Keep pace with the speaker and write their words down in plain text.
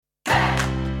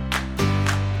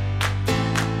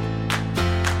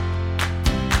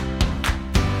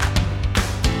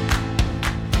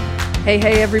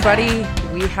Hey, everybody.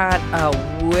 We had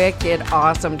a wicked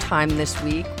awesome time this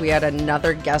week. We had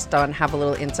another guest on Have a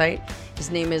Little Insight. His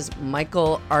name is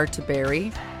Michael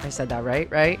Arterberry. I said that right?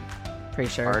 Pretty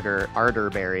sure.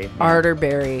 Arterberry. Yeah.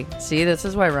 Arterberry. See, this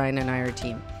is why Ryan and I are a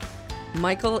team.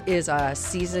 Michael is a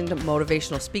seasoned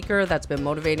motivational speaker that's been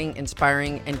motivating,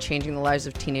 inspiring, and changing the lives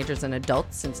of teenagers and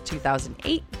adults since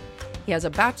 2008. He has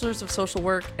a bachelor's of social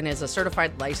work and is a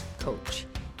certified life coach.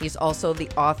 He's also the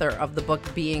author of the book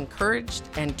Be Encouraged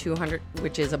and 200,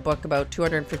 which is a book about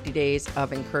 250 days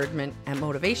of encouragement and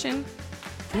motivation.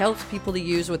 He helps people to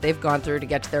use what they've gone through to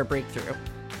get to their breakthrough.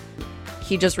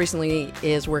 He just recently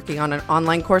is working on an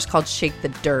online course called Shake the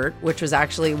Dirt, which was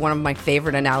actually one of my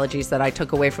favorite analogies that I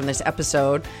took away from this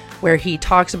episode, where he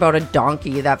talks about a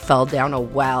donkey that fell down a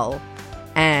well.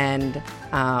 And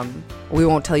we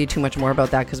won't tell you too much more about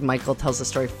that because Michael tells the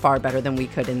story far better than we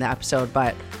could in the episode,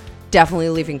 but definitely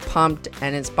leaving pumped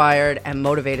and inspired and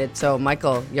motivated. So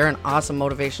Michael, you're an awesome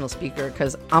motivational speaker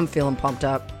because I'm feeling pumped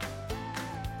up.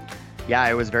 Yeah,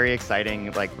 it was very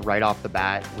exciting. Like right off the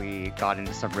bat, we got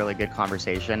into some really good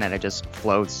conversation and it just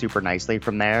flowed super nicely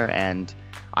from there. And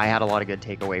I had a lot of good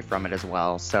takeaway from it as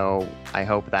well. So I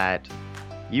hope that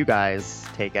you guys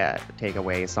take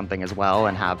away something as well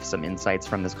and have some insights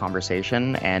from this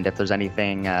conversation. And if there's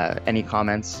anything, any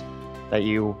comments that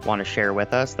you want to share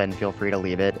with us, then feel free to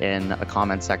leave it in a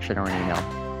comment section or an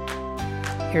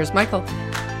email. Here's Michael.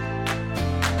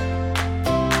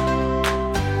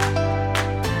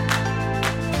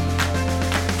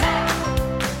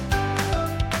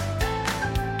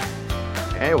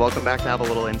 Hey, welcome back to Have a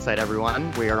Little Insight,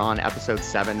 everyone. We are on episode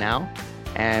 7 now,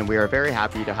 and we are very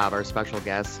happy to have our special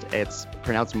guest. It's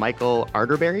pronounced Michael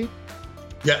Arterberry?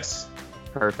 Yes.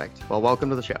 Perfect. Well, welcome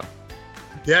to the show.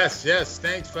 Yes.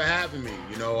 Thanks for having me.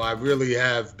 You know, I really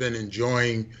have been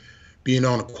enjoying being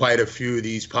on quite a few of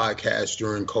these podcasts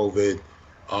during COVID.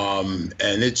 And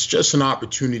it's just an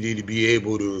opportunity to be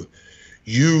able to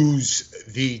use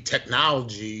the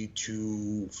technology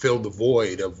to fill the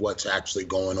void of what's actually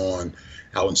going on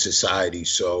out in society.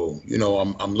 So, you know,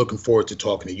 I'm looking forward to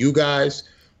talking to you guys,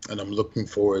 and I'm looking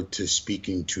forward to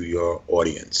speaking to your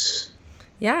audience.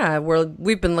 Yeah,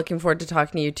 we've been looking forward to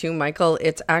talking to you too, Michael.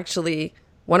 It's actually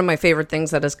one of my favorite things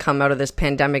that has come out of this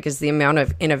pandemic is the amount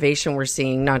of innovation we're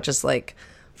seeing, not just like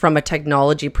from a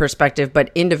technology perspective, but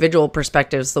individual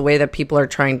perspectives, the way that people are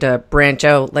trying to branch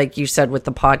out, like you said, with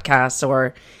the podcast,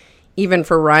 or even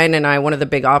for Ryan and I, one of the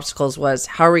big obstacles was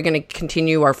how are we going to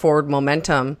continue our forward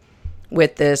momentum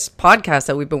with this podcast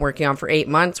that we've been working on for 8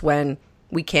 months when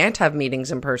we can't have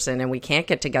meetings in person and we can't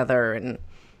get together. And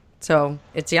so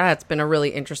it's been a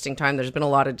really interesting time. There's been a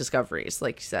lot of discoveries,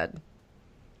 like you said.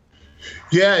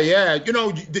 Yeah. You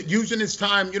know, using this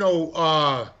time, you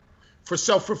know, for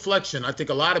self-reflection. I think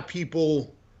a lot of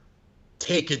people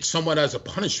take it somewhat as a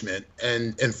punishment.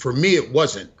 And for me, it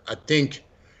wasn't. I think,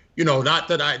 you know, not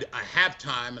that I have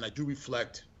time and I do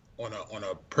reflect on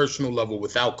a personal level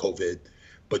without COVID,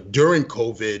 but during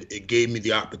COVID, it gave me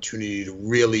the opportunity to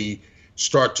really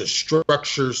start to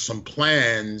structure some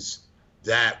plans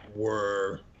that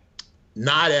were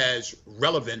not as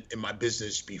relevant in my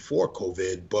business before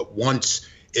COVID, but once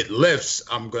it lifts,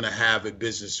 I'm going to have a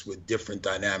business with different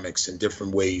dynamics and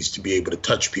different ways to be able to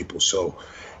touch people. So,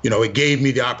 you know, it gave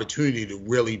me the opportunity to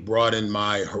really broaden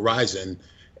my horizon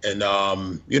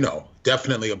and, you know,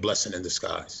 definitely a blessing in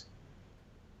disguise.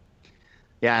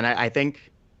 Yeah, and I think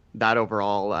that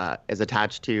overall is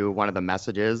attached to one of the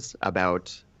messages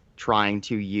about trying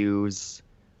to use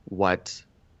what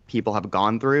people have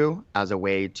gone through as a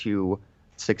way to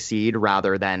succeed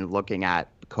rather than looking at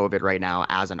COVID right now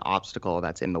as an obstacle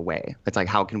that's in the way. It's like,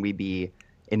 how can we be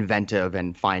inventive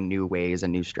and find new ways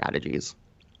and new strategies?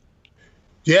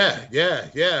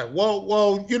 Yeah.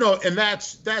 Well, you know, and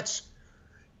that's,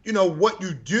 you know, what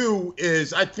you do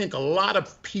is, I think a lot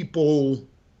of people,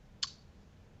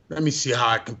 let me see how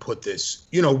I can put this.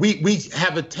 You know, we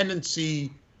have a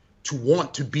tendency to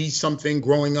want to be something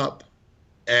growing up,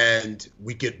 and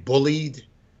we get bullied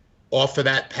off of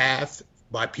that path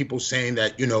by people saying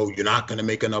that, you know, you're not going to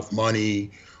make enough money,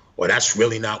 or that's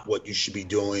really not what you should be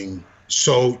doing.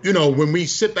 So, you know, when we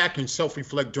sit back and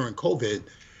self-reflect during COVID,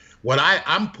 what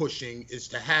I'm pushing is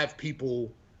to have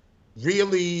people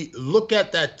really look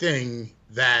at that thing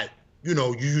that, you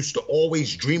know, you used to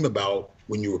always dream about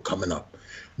when you were coming up,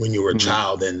 when you were a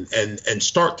child, and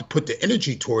start to put the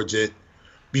energy towards it.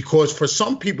 Because for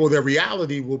some people, their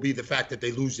reality will be the fact that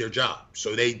they lose their job.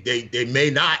 So they may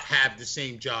not have the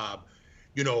same job,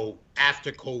 you know,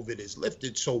 after COVID is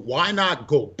lifted. So why not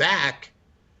go back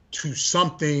to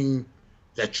something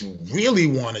that you really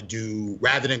want to do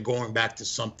rather than going back to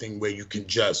something where you can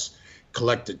just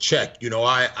collect a check. You know,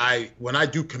 I when I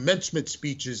do commencement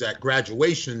speeches at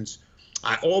graduations,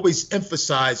 I always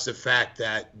emphasize the fact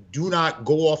that do not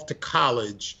go off to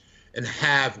college and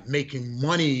have making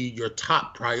money your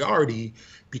top priority,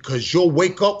 because you'll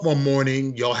wake up one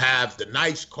morning, you'll have the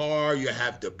nice car, you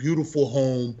have the beautiful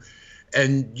home,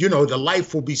 and, you know, the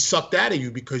life will be sucked out of you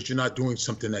because you're not doing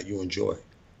something that you enjoy.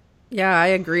 Yeah, I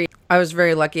agree. I was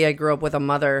very lucky. I grew up with a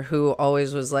mother who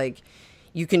always was like,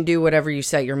 you can do whatever you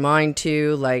set your mind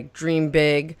to, like dream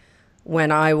big.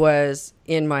 When I was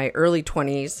in my early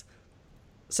 20s,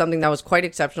 something that was quite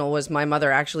exceptional was my mother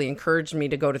actually encouraged me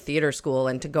to go to theater school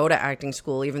and to go to acting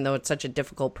school, even though it's such a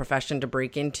difficult profession to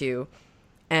break into.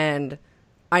 And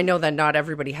I know that not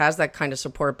everybody has that kind of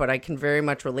support, but I can very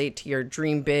much relate to your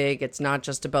dream big. It's not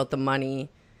just about the money,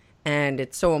 and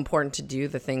it's so important to do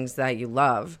the things that you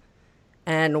love.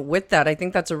 And with that, I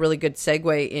think that's a really good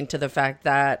segue into the fact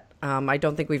that I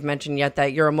don't think we've mentioned yet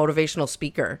that you're a motivational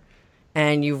speaker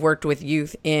and you've worked with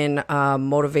youth in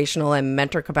motivational and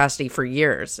mentor capacity for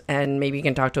years. And maybe you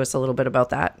can talk to us a little bit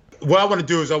about that. What I want to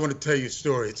do is I want to tell you a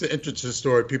story. It's an interesting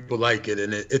story. People like it,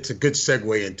 and it's a good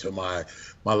segue into my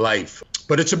life.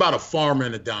 But it's about a farmer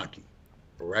and a donkey,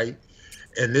 right?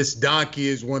 And this donkey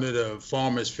is one of the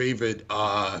farmer's favorite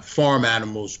farm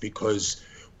animals, because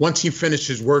once he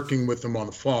finishes working with him on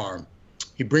the farm,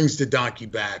 he brings the donkey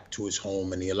back to his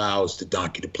home and he allows the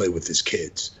donkey to play with his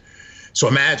kids. So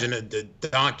imagine the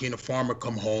donkey and the farmer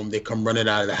come home, they come running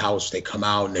out of the house, they come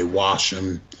out and they wash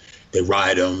him, they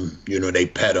ride him, you know, they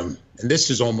pet him. And this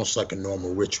is almost like a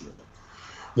normal ritual.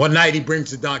 One night he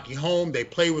brings the donkey home, they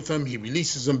play with him, he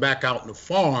releases him back out in the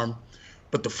farm.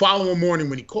 But the following morning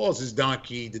when he calls his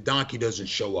donkey, the donkey doesn't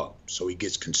show up. So he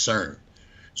gets concerned.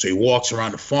 So he walks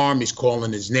around the farm, he's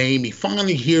calling his name. He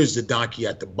finally hears the donkey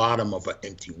at the bottom of an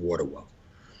empty water well.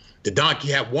 The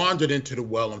donkey had wandered into the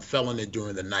well and fell in it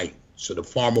during the night. So the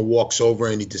farmer walks over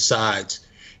and he decides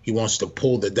he wants to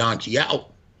pull the donkey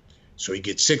out. So he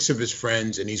gets 6 of his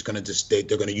friends and they're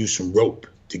going to use some rope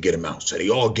to get him out. So they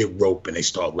all get rope and they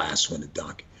start lassoing the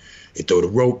donkey. They throw the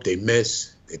rope, they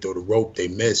miss. They throw the rope, they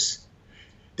miss.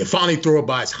 They finally throw it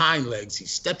by his hind legs. He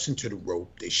steps into the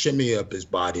rope. They shimmy up his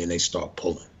body and they start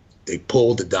pulling. They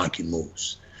pull, the donkey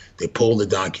moves. They pull, the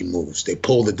donkey moves. They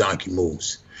pull, the donkey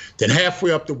moves. Then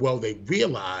halfway up the well, they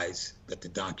realize that the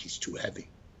donkey's too heavy.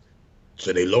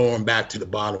 So they lower him back to the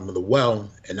bottom of the well,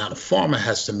 and now the farmer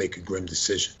has to make a grim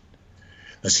decision.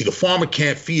 Now, see, the farmer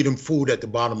can't feed him food at the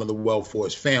bottom of the well for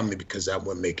his family because that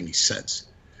wouldn't make any sense.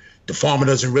 The farmer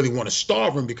doesn't really want to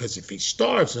starve him, because if he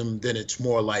starves him, then it's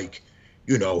more like,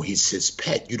 you know, he's his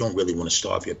pet. You don't really want to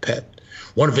starve your pet.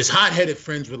 One of his hot-headed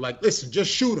friends was like, listen, just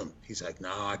shoot him. He's like,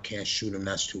 no, I can't shoot him.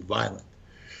 That's too violent.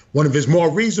 One of his more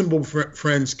reasonable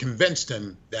friends convinced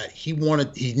him that he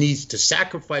needs to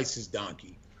sacrifice his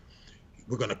donkey.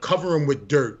 We're going to cover him with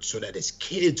dirt so that his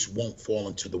kids won't fall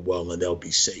into the well and they'll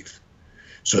be safe.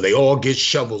 So they all get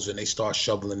shovels and they start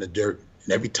shoveling the dirt.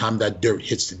 And every time that dirt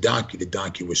hits the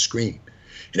donkey would scream.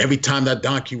 And every time that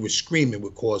donkey would scream, it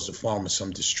would cause the farmer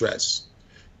some distress.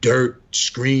 Dirt,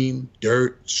 scream,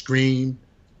 dirt, scream,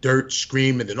 dirt,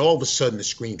 scream. And then all of a sudden the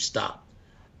scream stopped.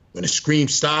 When the scream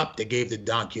stopped, they gave the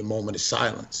donkey a moment of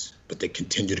silence, but they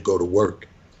continued to go to work.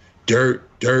 Dirt,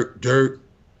 dirt, dirt.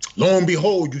 Lo and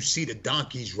behold, you see the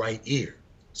donkey's right ear.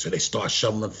 So they start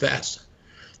shoveling faster.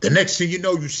 The next thing you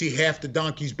know, you see half the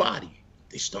donkey's body.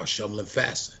 They start shoveling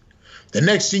faster. The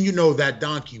next thing you know, that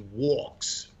donkey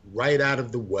walks right out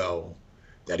of the well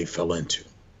that he fell into.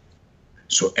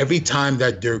 So every time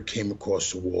that dirt came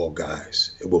across the wall,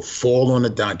 guys, it would fall on the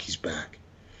donkey's back.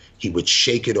 He would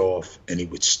shake it off and he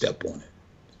would step on it.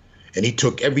 And he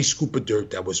took every scoop of dirt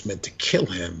that was meant to kill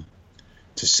him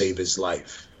to save his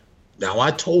life. Now,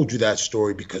 I told you that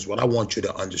story because what I want you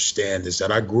to understand is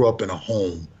that I grew up in a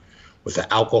home with an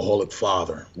alcoholic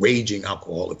father, raging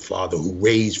alcoholic father, who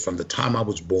raised from the time I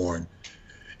was born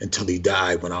until he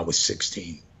died when I was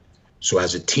 16. So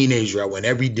as a teenager, I went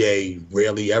every day,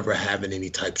 rarely ever having any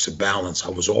types of balance. I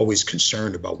was always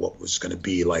concerned about what was going to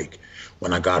be like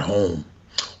when I got home.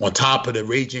 On top of the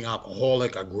raging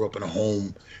alcoholic, I grew up in a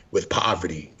home with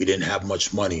poverty. We didn't have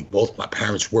much money. Both my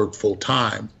parents worked full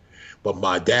time, but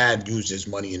my dad used his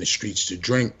money in the streets to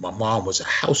drink. My mom was a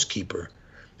housekeeper,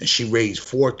 and she raised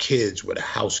 4 kids with a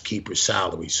housekeeper's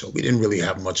salary. So we didn't really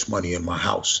have much money in my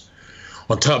house.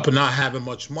 On top of not having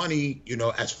much money, you know,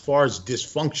 as far as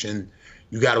dysfunction,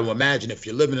 you got to imagine if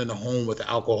you're living in a home with an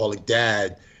alcoholic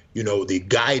dad, you know, the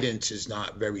guidance is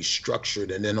not very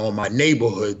structured. And then on my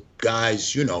neighborhood,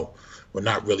 guys, you know, were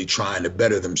not really trying to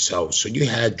better themselves. So you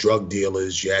had drug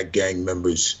dealers, you had gang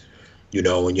members, you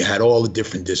know, and you had all the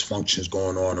different dysfunctions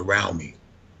going on around me.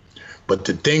 But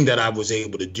the thing that I was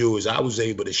able to do is I was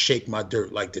able to shake my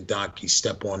dirt like the donkey,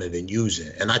 step on it and use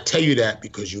it. And I tell you that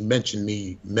because you mentioned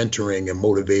me mentoring and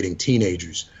motivating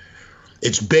teenagers.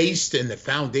 It's based in the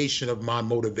foundation of my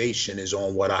motivation is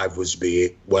on what I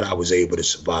was able to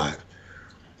survive.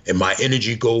 And my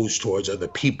energy goes towards other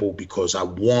people because I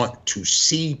want to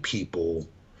see people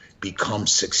become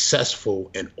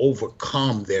successful and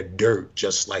overcome their dirt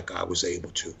just like I was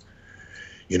able to.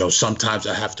 You know, sometimes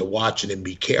I have to watch it and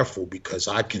be careful because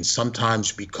I can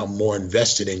sometimes become more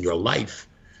invested in your life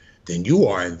than you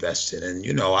are invested. And,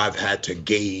 you know, I've had to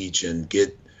gauge and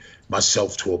get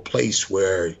myself to a place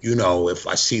where, you know, if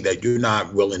I see that you're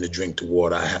not willing to drink the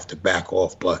water, I have to back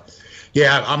off. But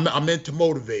yeah, I'm into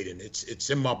motivating. It's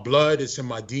in my blood. It's in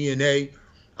my DNA.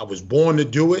 I was born to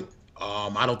do it.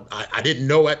 I didn't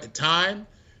know at the time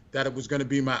that it was going to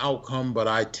be my outcome, but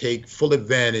I take full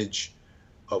advantage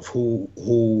of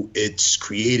who it's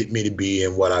created me to be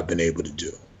and what I've been able to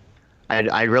do.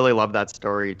 I really love that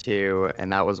story too,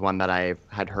 and that was one that I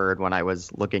had heard when I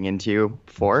was looking into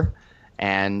before,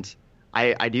 and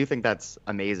I do think that's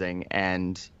amazing,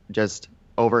 and just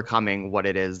overcoming what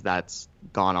it is that's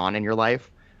gone on in your life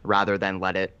rather than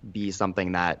let it be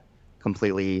something that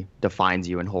completely defines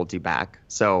you and holds you back.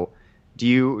 So do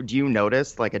you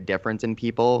notice like a difference in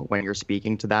people when you're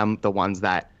speaking to them, the ones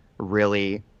that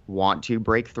really want to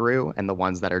break through and the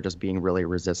ones that are just being really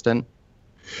resistant?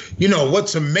 You know,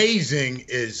 what's amazing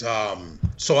is,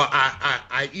 so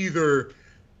I either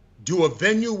do a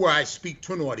venue where I speak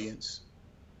to an audience.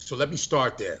 So let me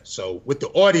start there. So with the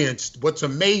audience, what's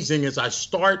amazing is I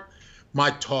start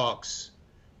my talks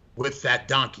with that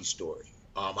donkey story.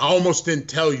 I almost didn't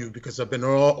tell you because I've been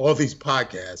on all these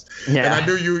podcasts, and I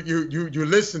knew you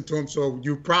listened to them, so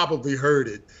you probably heard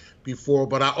it before.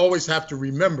 But I always have to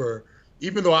remember,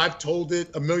 even though I've told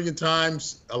it a million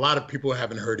times, a lot of people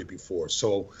haven't heard it before.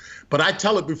 So, but I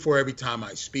tell it before every time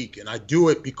I speak, and I do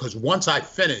it because once I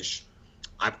finish,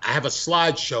 I have a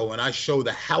slideshow and I show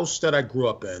the house that I grew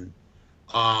up in,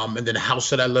 and then the house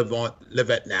that I live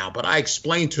at now. But I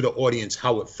explain to the audience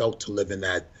how it felt to live in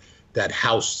that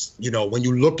house. You know, when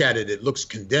you look at it, it looks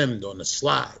condemned on the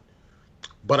slide.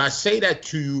 But I say that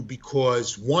to you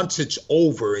because once it's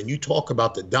over and you talk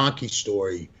about the donkey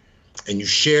story and you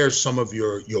share some of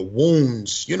your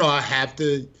wounds, you know, I have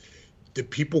the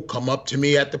people come up to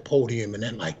me at the podium and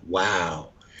they're like, wow,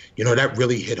 you know, that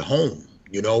really hit home,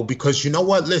 you know, because you know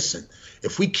what, listen,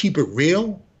 if we keep it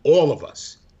real, all of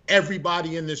us,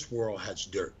 everybody in this world has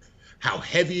dirt. How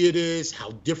heavy it is,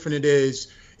 how different it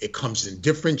is. It comes in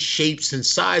different shapes and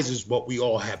sizes, but we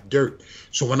all have dirt.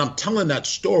 So when I'm telling that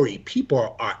story,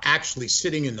 people are actually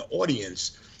sitting in the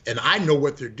audience and I know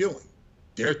what they're doing.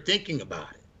 They're thinking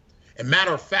about it. And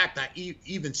matter of fact, I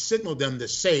even signal them to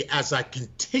say, as I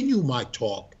continue my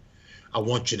talk, I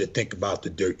want you to think about the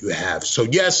dirt you have. So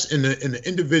yes, in the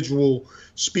individual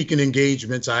speaking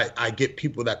engagements, I get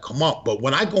people that come up. But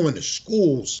when I go into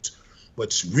schools,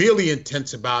 what's really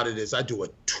intense about it is I do a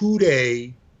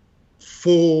 2-day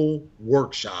full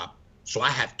workshop. So I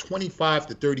have 25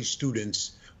 to 30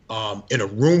 students in a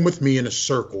room with me in a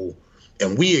circle,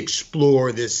 and we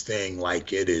explore this thing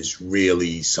like it is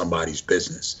really somebody's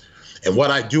business. And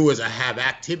what I do is I have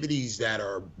activities that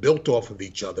are built off of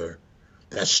each other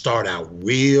that start out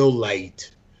real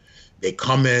light. They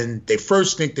come in, they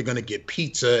first think they're gonna get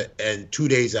pizza and 2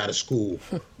 days out of school.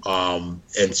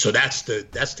 And so that's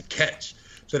the catch.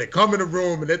 So they come in the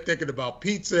room and they're thinking about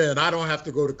pizza and I don't have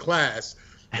to go to class.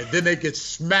 And then they get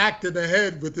smacked in the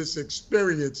head with this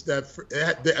experience their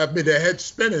head's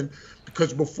spinning,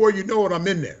 because before you know it, I'm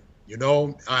in there. You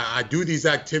know, I do these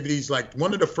activities. Like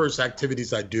one of the first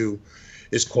activities I do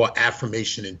is called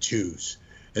affirmation in twos.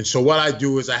 And so what I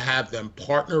do is I have them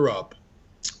partner up.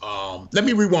 Let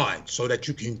me rewind so that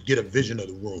you can get a vision of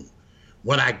the room.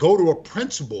 When I go to a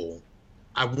principal,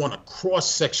 I want a cross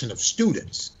section of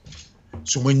students.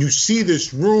 So when you see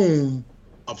this room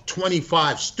of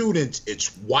 25 students,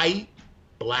 it's white,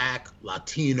 black,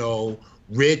 Latino,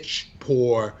 rich,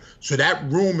 poor. So that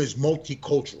room is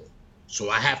multicultural. So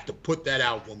I have to put that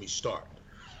out when we start.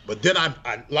 But then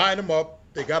I line them up.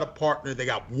 They got a partner. They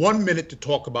got 1 minute to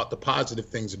talk about the positive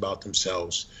things about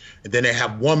themselves. And then they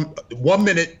have one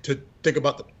minute to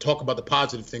talk about the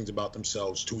positive things about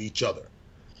themselves to each other.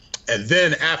 And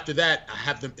then after that, I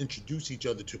have them introduce each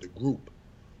other to the group.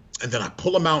 And then I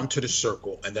pull them out into the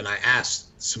circle, and then I ask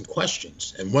some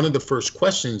questions. And one of the first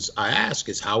questions I ask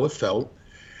is how it felt.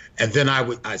 And then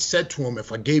I said to him,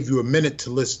 if I gave you a minute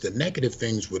to list the negative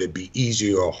things, would it be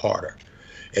easier or harder?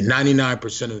 And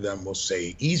 99% of them will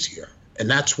say easier. And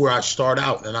that's where I start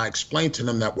out. And I explain to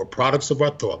them that we're products of our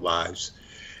thought lives.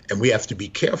 And we have to be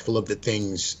careful of the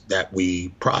things that we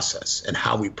process and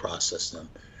how we process them.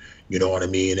 You know what I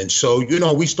mean? And so,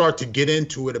 we start to get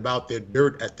into it about their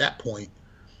dirt at that point.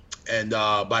 And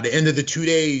by the end of the 2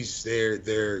 days,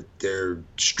 they're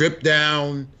stripped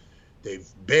down. They've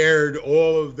bared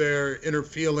all of their inner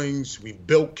feelings. We've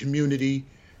built community.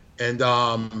 And,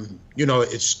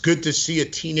 it's good to see a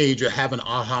teenager have an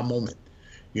aha moment.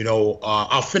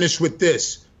 I'll finish with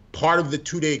this. Part of the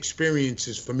 2-day experience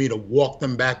is for me to walk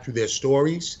them back through their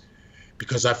stories,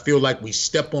 because I feel like we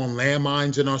step on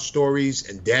landmines in our stories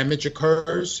and damage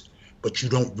occurs, but you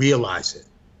don't realize it.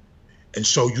 And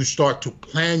so you start to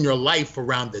plan your life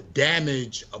around the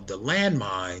damage of the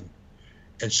landmine.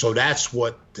 And so that's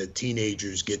what the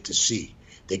teenagers get to see.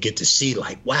 They get to see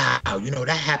like, wow, that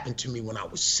happened to me when I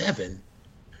was 7,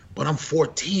 but I'm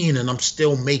 14 and I'm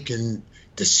still making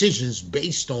decisions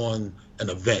based on an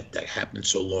event that happened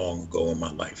so long ago in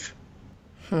my life.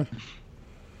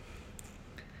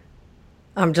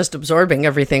 I'm just absorbing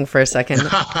everything for a second.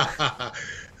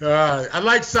 I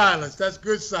like silence. That's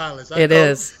good silence. It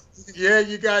is. Yeah,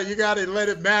 you got to let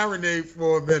it marinate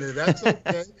for a minute. That's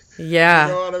okay. Yeah.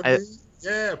 You know what I mean?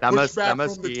 Yeah. That push back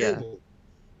from the be table.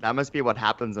 That must be what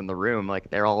happens in the room. Like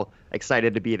they're all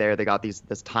excited to be there. They got this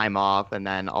time off, and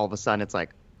then all of a sudden it's like,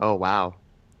 oh wow,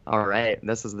 all right,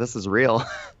 this is real.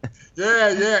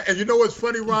 Yeah. And you know what's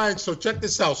funny, Ryan? So check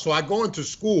this out. So I go into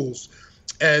schools,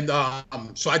 and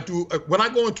so I do. When I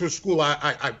go into a school,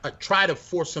 I try to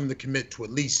force them to commit to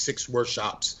at least 6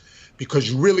 workshops,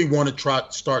 because you really want to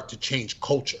start to change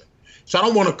culture. So I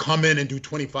don't want to come in and do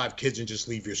 25 kids and just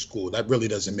leave your school. That really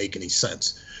doesn't make any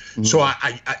sense. Mm-hmm. So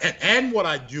and what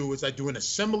I do is I do an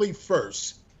assembly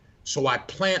first. So I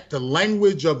plant the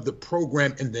language of the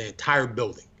program in the entire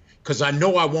building, because I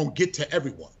know I won't get to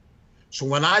everyone. So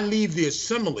when I leave the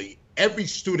assembly, every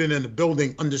student in the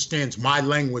building understands my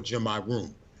language in my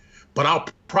room. But I'll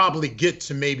probably get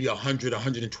to maybe 100,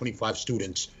 125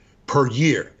 students per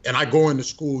year. And I go into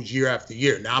schools year after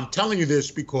year. Now, I'm telling you this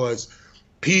because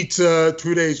pizza,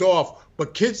 2 days off,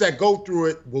 but kids that go through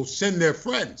it will send their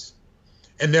friends.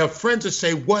 And their friends will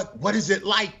say, what is it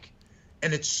like?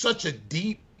 And it's such a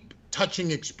deep,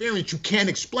 touching experience. You can't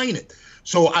explain it.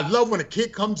 So I love when a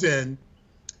kid comes in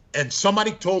and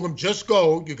somebody told them, just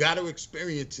go, you got to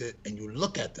experience it. And you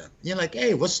look at them. You're like,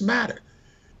 hey, what's the matter?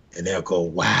 And they'll go,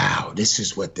 wow, this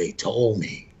is what they told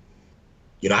me.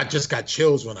 I just got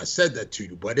chills when I said that to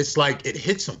you, but it's like it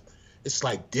hits them. It's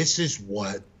like, this is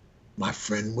what my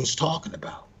friend was talking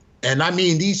about. And I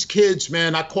mean, these kids,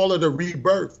 man, I call it a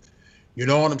rebirth. You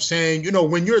know what I'm saying?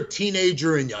 When you're a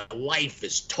teenager and your life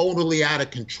is totally out of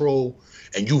control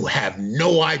and you have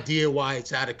no idea why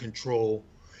it's out of control,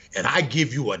 and I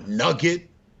give you a nugget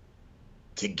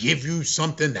to give you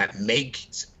something that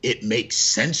makes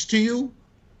sense to you,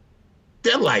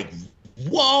 they're like,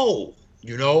 whoa,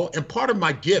 and part of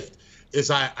my gift is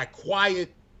I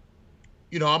quiet,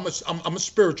 I'm a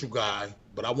spiritual guy,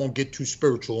 but I won't get too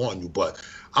spiritual on you, but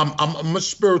I'm a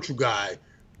spiritual guy,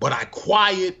 but I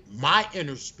quiet my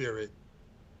inner spirit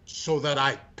so that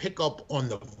I pick up on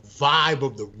the vibe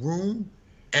of the room.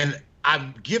 And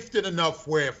I'm gifted enough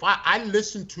where if I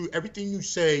listen to everything you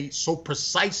say so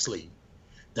precisely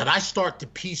that I start to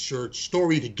piece your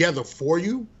story together for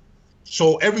you.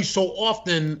 So every so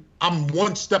often I'm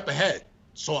one step ahead.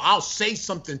 So I'll say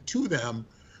something to them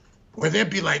where they'll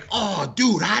be like, oh,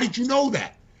 dude, how did you know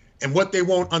that? And what they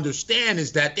won't understand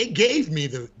is that they gave me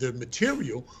the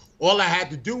material. All I had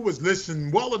to do was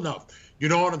listen well enough. You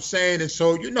know what I'm saying? And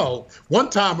so, one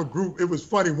time it was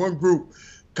funny, one group,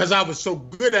 because I was so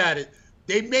good at it,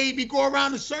 they made me go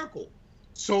around the circle.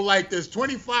 So like there's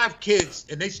 25 kids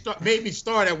and they made me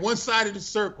start at one side of the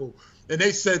circle, and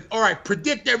they said, all right,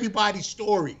 predict everybody's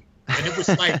story. And it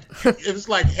was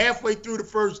like halfway through the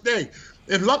first day.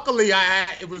 And luckily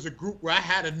it was a group where I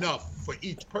had enough for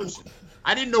each person.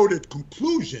 I didn't know the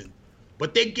conclusion,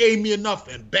 but they gave me enough,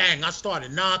 and bang, I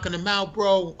started knocking them out,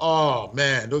 bro. Oh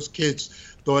man, those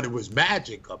kids thought it was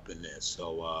magic up in there.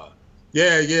 So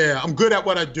yeah, I'm good at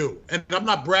what I do. And I'm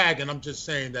not bragging, I'm just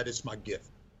saying that it's my gift.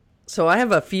 So I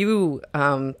have a few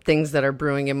things that are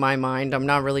brewing in my mind. I'm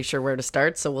not really sure where to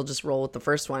start, so we'll just roll with the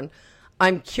first one.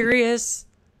 I'm curious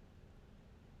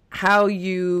how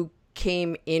you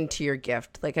came into your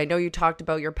gift. Like, I know you talked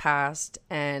about your past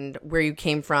and where you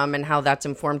came from and how that's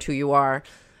informed who you are,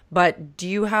 but do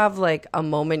you have like a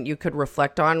moment you could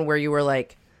reflect on where you were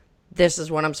like, this is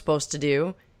what I'm supposed to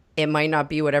do? It might not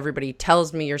be what everybody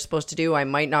tells me you're supposed to do. I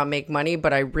might not make money,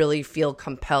 but I really feel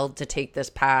compelled to take this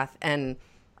path, and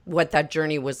what that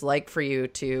journey was like for you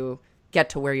to get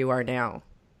to where you are now.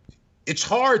 It's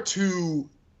hard to,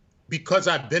 because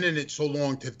I've been in it so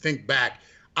long, to think back.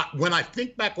 when I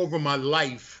think back over my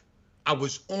life, I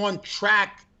was on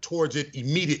track towards it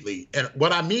immediately. And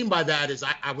what I mean by that is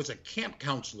I was a camp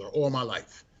counselor all my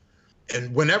life.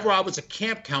 And whenever I was a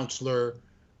camp counselor,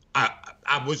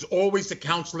 I was always the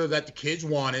counselor that the kids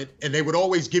wanted, and they would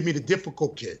always give me the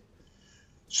difficult kid.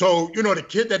 So, the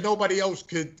kid that nobody else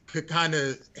could kind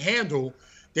of handle,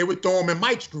 they would throw him in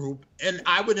Mike's group, and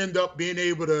I would end up being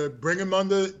able to bring him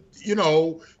under,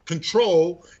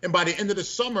 control. And by the end of the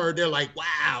summer, they're like,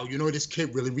 wow, this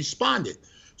kid really responded.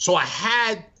 So I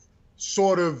had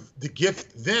sort of the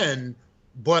gift then,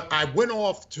 but I went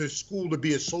off to school to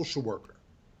be a social worker.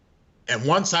 And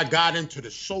once I got into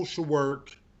the social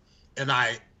work, and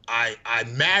I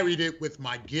married it with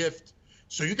my gift.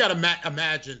 So you got to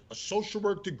imagine a social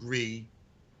work degree,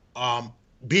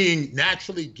 being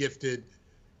naturally gifted,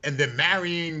 and then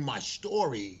marrying my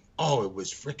story. Oh, it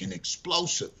was freaking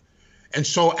explosive. And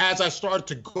so as I started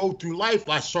to go through life,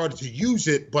 I started to use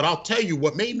it. But I'll tell you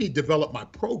what made me develop my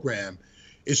program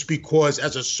is because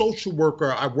as a social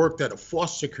worker, I worked at a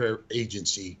foster care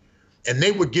agency, and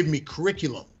they would give me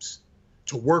curriculums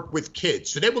to work with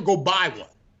kids. So they would go buy one.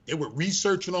 They would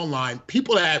research it online.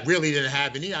 People that really didn't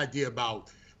have any idea about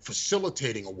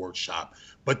facilitating a workshop,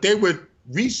 but they would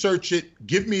research it,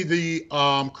 give me the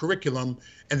curriculum,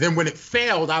 and then when it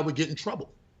failed, I would get in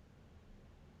trouble.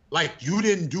 Like, you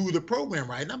didn't do the program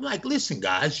right. And I'm like, listen,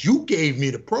 guys, you gave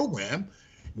me the program.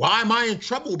 Why am I in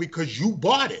trouble? Because you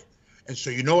bought it. And so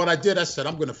you know what I did? I said,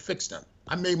 I'm going to fix them.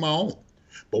 I made my own.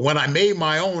 But when I made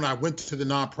my own, I went to the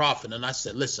nonprofit and I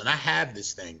said, listen, I have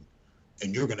this thing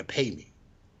and you're going to pay me.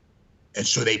 And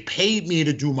so they paid me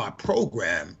to do my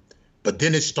program, but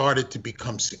then it started to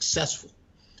become successful.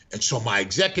 And so my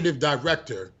executive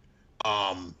director,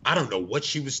 I don't know what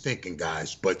she was thinking,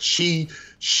 guys, but she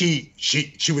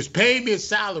was paying me a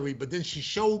salary, but then she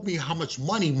showed me how much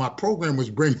money my program was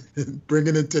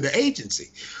bringing into the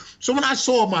agency. So when I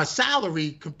saw my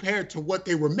salary compared to what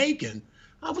they were making,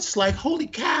 I was like, holy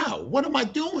cow, what am I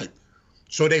doing?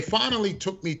 So they finally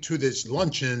took me to this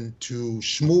luncheon to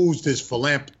schmooze this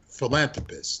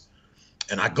philanthropist.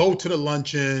 And I go to the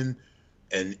luncheon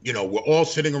and, we're all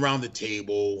sitting around the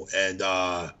table. And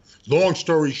long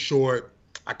story short,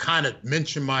 I kind of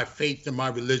mentioned my faith and my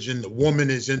religion. The woman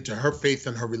is into her faith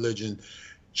and her religion.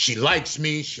 She likes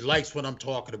me. She likes what I'm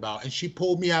talking about. And she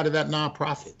pulled me out of that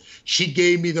nonprofit. She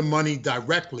gave me the money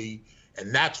directly.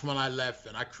 And that's when I left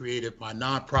and I created my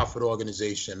nonprofit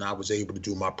organization. I was able to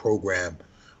do my program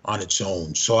on its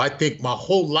own. So I think my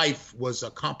whole life was a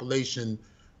compilation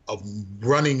of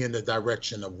running in the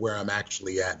direction of where I'm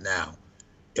actually at now.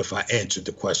 If I answered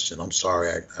the question, I'm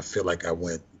sorry. I feel like I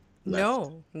went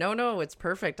left. No, it's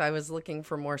perfect. I was looking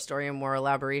for more story and more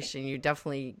elaboration. You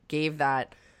definitely gave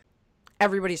that.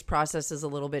 Everybody's process is a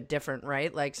little bit different,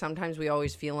 right? Like sometimes we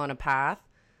always feel on a path,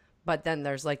 but then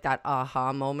there's like that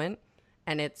aha moment.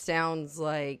 And it sounds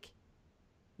like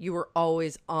you were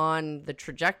always on the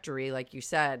trajectory, like you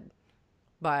said.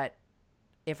 But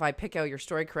if I pick out your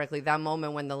story correctly, that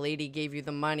moment when the lady gave you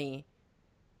the money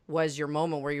was your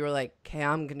moment where you were like, okay,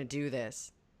 I'm going to do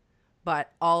this.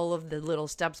 But all of the little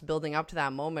steps building up to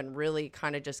that moment really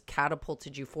kind of just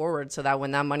catapulted you forward so that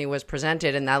when that money was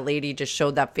presented and that lady just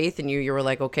showed that faith in you, you were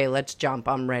like, okay, let's jump.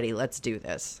 I'm ready. Let's do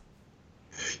this.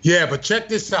 Yeah, but check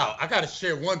this out. I got to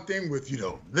share one thing with you,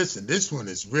 though. Listen, this one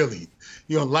is really,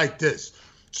 like this.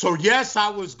 So, yes, I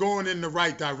was going in the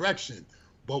right direction.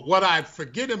 But what I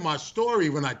forget in my story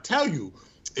when I tell you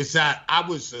is that I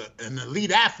was an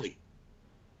elite athlete.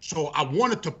 So I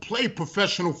wanted to play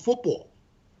professional football.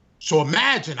 So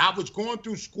imagine I was going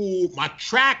through school. My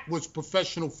track was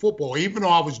professional football, even though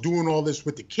I was doing all this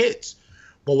with the kids.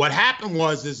 But what happened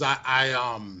was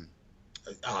I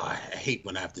hate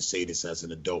when I have to say this as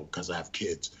an adult because I have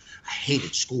kids. I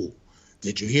hated school.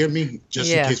 Did you hear me?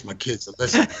 Just in case my kids are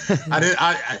listening.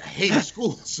 I hated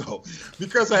school. So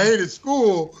because I hated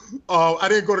school, I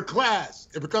didn't go to class.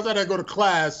 And because I didn't go to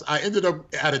class, I ended up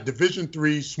at a Division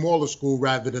III smaller school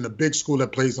rather than a big school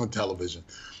that plays on television.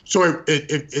 So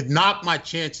it knocked my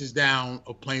chances down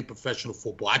of playing professional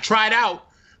football. I tried out,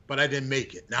 but I didn't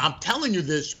make it. Now, I'm telling you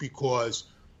this because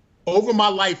over my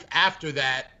life after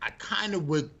that, I kind of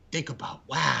would think about,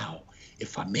 wow,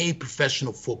 if I made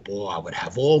professional football, I would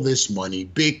have all this money,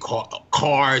 big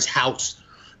cars, house.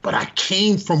 But I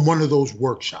came from one of those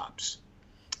workshops,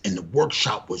 and the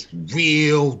workshop was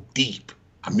real deep.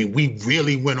 I mean, we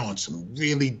really went on some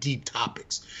really deep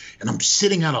topics. And I'm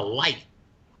sitting at a light,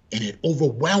 and it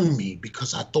overwhelmed me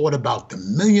because I thought about the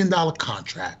 $1 million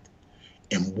contract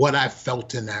and what I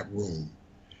felt in that room.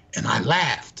 And I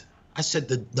laughed. I said,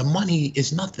 the money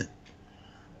is nothing.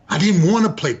 I didn't want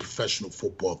to play professional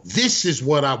football. This is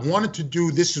what I wanted to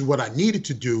do. This is what I needed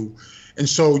to do. And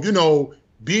so,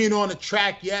 being on the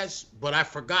track, yes, but I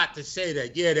forgot to say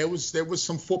that, yeah, there was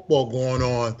some football going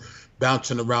on,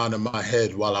 bouncing around in my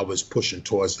head while I was pushing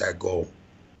towards that goal.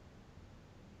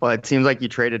 Well, it seems like you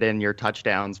traded in your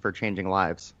touchdowns for changing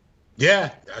lives.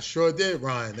 Yeah, I sure did,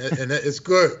 Ryan. And it's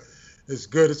good. It's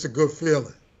good. It's a good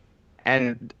feeling.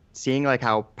 And seeing like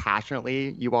how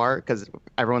passionately you are, because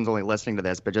everyone's only listening to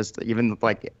this, but just even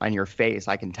like on your face,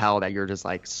 I can tell that you're just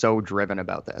like so driven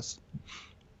about this.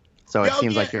 So it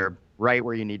seems like you're right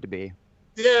where you need to be.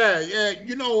 Yeah.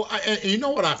 You know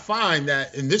what I find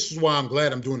that, and this is why I'm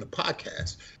glad I'm doing the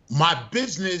podcast. My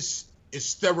business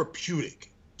is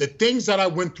therapeutic. The things that I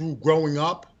went through growing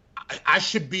up, I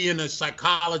should be in a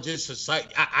psychologist.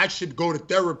 I should go to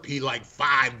therapy like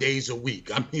 5 days a week.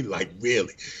 I mean, like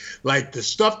really, like the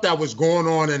stuff that was going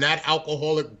on in that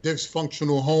alcoholic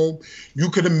dysfunctional home, you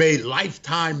could have made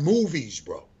Lifetime movies,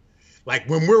 bro. Like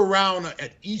when we're around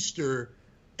at Easter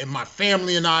and my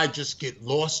family and I just get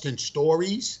lost in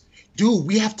stories, dude,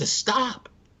 we have to stop.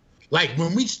 Like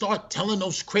when we start telling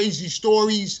those crazy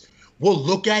stories, we'll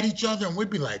look at each other and we'll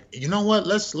be like, you know what?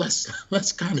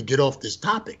 Let's kind of get off this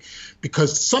topic,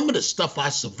 because some of the stuff I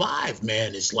survived,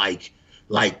 man, is like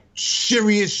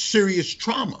serious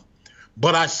trauma.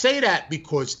 But I say that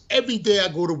because every day I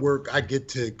go to work, I get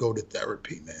to go to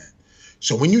therapy, man.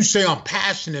 So when you say I'm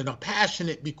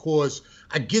passionate because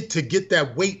I get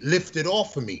that weight lifted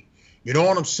off of me. You know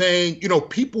what I'm saying?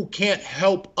 People can't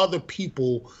help other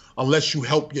people unless you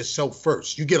help yourself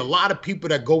first. You get a lot of people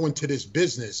that go into this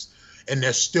business and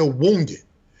they're still wounded.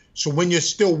 So when you're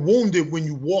still wounded, when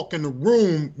you walk in the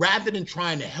room, rather than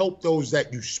trying to help those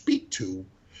that you speak to,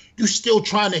 you're still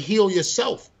trying to heal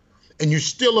yourself. And you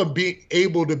still are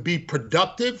able to be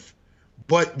productive,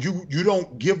 but you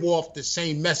don't give off the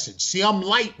same message. See, I'm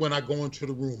light when I go into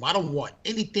the room. I don't want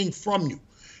anything from you.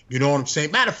 You know what I'm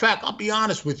saying? Matter of fact, I'll be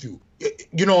honest with you.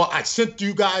 I sent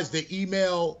you guys the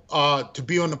email to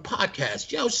be on the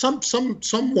podcast.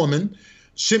 Some woman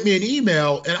sent me an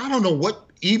email, and I don't know what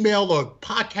email or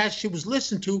podcast she was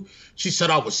listening to. She said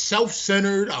I was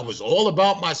self-centered. I was all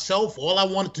about myself. All I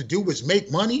wanted to do was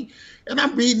make money. And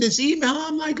I'm reading this email.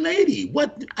 I'm like, lady,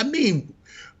 what? I mean,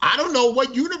 I don't know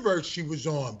what universe she was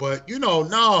on, but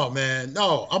no, man,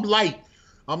 no, I'm light.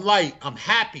 I'm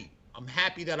happy. I'm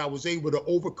happy that I was able to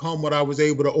overcome what I was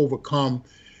able to overcome.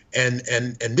 And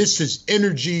this is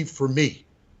energy for me.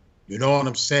 You know what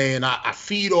I'm saying? I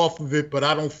feed off of it, but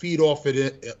I don't feed off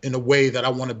it in a way that I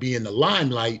want to be in the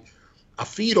limelight. I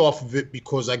feed off of it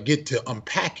because I get to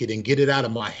unpack it and get it out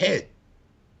of my head.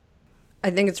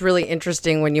 I think it's really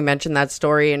interesting when you mention that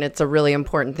story, and it's a really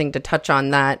important thing to touch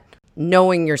on, that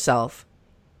knowing yourself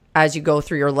as you go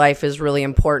through your life is really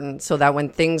important, so that when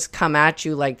things come at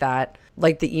you like that,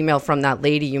 like the email from that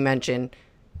lady you mentioned,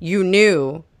 you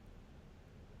knew.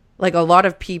 Like a lot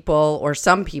of people, or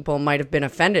some people, might have been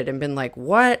offended and been like,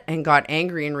 what? And got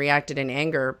angry and reacted in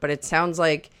anger. But it sounds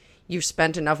like you've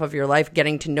spent enough of your life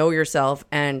getting to know yourself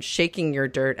and shaking your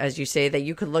dirt, as you say, that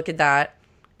you could look at that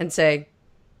and say,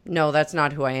 no, that's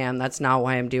not who I am. That's not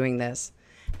why I'm doing this.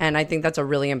 And I think that's a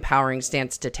really empowering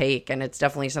stance to take. And it's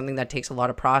definitely something that takes a lot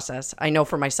of process. I know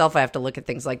for myself, I have to look at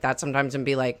things like that sometimes and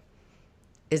be like,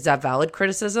 is that valid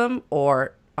criticism?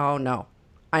 Or, oh no,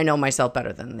 I know myself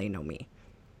better than they know me.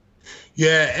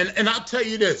 Yeah, and I'll tell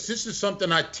you this is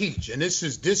something I teach, and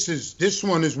this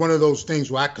one is one of those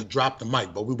things where I could drop the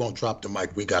mic, but we won't drop the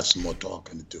mic. We got some more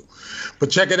talking to do.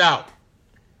 But check it out.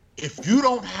 If you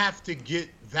don't have to get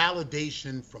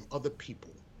validation from other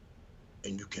people,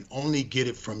 and you can only get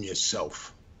it from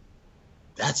yourself,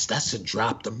 that's a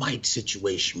drop the mic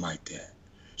situation right there.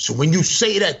 So when you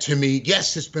say that to me,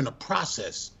 yes, it's been a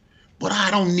process, but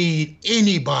I don't need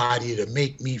anybody to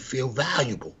make me feel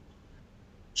valuable.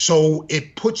 So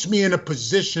it puts me in a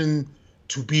position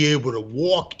to be able to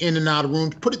walk in and out of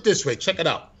rooms. Put it this way, check it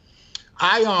out.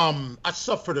 I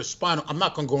suffered a spinal. I'm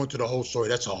not gonna go into the whole story.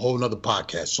 That's a whole nother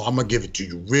podcast. So I'm gonna give it to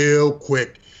you real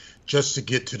quick, just to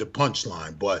get to the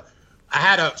punchline. But I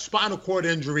had a spinal cord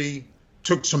injury,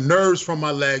 took some nerves from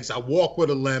my legs. I walk with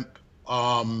a limp.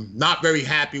 Not very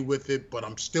happy with it, but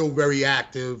I'm still very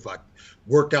active. I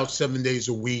work out 7 days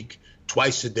a week,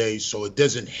 twice a day, so it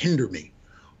doesn't hinder me.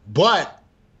 But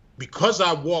because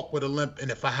I walk with a limp,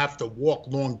 and if I have to walk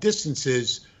long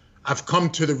distances, I've come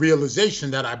to the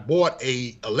realization that I bought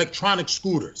a electronic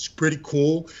scooter. It's pretty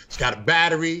cool. It's got a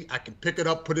battery. I can pick it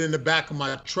up, put it in the back of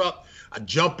my truck. I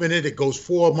jump in it. It goes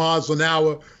 4 miles an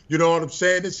hour. You know what I'm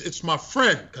saying? It's my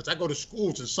friend, because I go to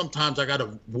schools and sometimes I got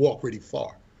to walk really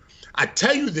far. I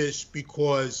tell you this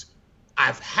because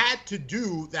I've had to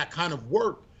do that kind of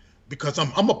work because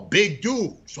I'm a big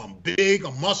dude. So I'm big,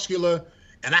 I'm muscular,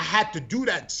 and I had to do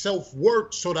that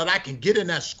self-work so that I can get in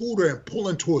that scooter and pull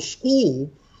into a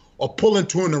school or pull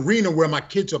into an arena where my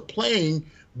kids are playing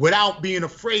without being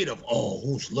afraid of, oh,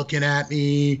 who's looking at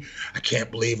me? I can't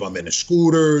believe I'm in a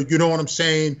scooter. You know what I'm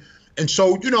saying? And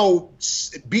so,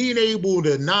 being able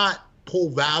to not pull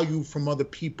value from other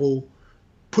people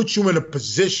puts you in a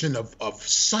position of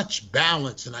such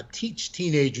balance. And I teach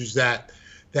teenagers that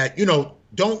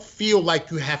don't feel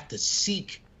like you have to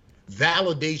seek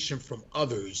validation from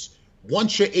others.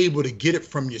 Once you're able to get it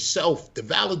from yourself, the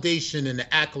validation and the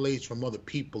accolades from other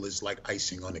people is like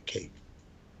icing on a cake.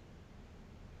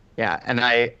 Yeah, and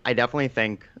I definitely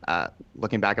think,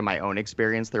 looking back at my own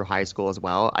experience through high school as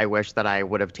well, I wish that I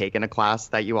would have taken a class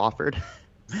that you offered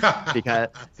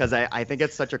because I think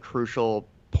it's such a crucial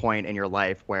point in your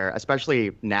life where,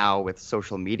 especially now with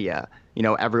social media,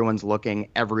 everyone's looking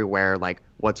everywhere, like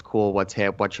what's cool, what's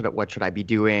hip, what should I be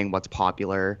doing, what's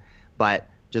popular, but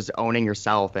just owning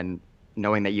yourself and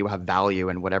knowing that you have value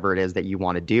in whatever it is that you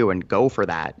want to do and go for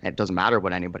that. It doesn't matter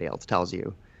what anybody else tells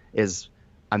you is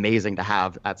amazing to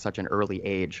have at such an early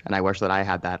age. And I wish that I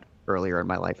had that earlier in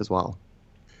my life as well.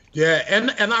 Yeah, and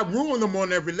I ruin them on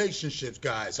their relationships,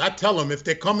 guys. I tell them if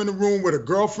they come in the room with a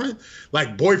girlfriend,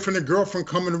 like boyfriend and girlfriend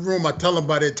come in the room, I tell them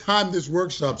by the time this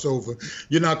workshop's over,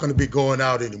 you're not going to be going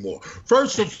out anymore.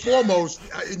 First and foremost,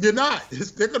 you're not.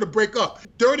 They're going to break up.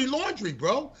 Dirty laundry,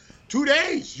 bro. 2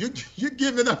 days, you're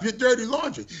giving up your dirty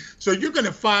laundry. So you're going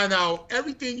to find out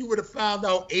everything you would have found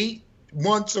out 8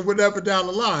 months or whatever down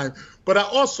the line. But I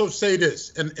also say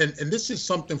this, and this is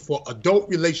something for adult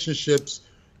relationships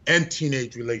and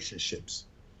teenage relationships.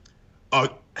 A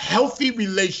healthy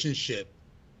relationship,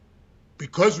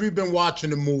 because we've been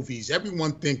watching the movies,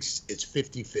 everyone thinks it's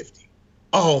 50-50.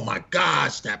 Oh my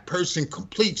gosh, that person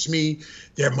completes me.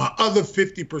 They're my other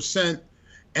 50%.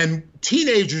 And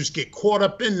teenagers get caught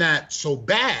up in that so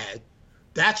bad.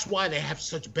 That's why they have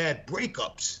such bad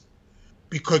breakups.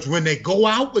 Because when they go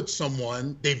out with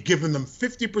someone, they've given them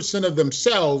 50% of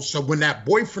themselves. So when that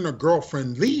boyfriend or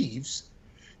girlfriend leaves,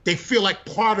 they feel like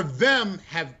part of them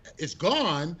is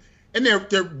gone, and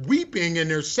they're weeping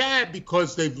and they're sad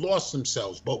because they've lost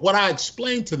themselves. But what I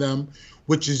explained to them,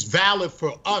 which is valid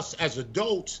for us as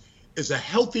adults, is a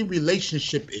healthy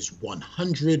relationship is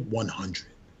 100-100.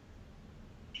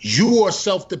 You are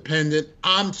self-dependent,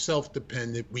 I'm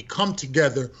self-dependent. We come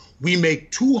together, we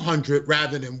make 200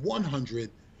 rather than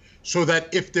 100, so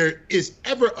that if there is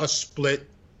ever a split,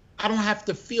 I don't have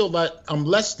to feel that I'm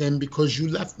less than because you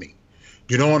left me.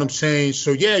 You know what I'm saying?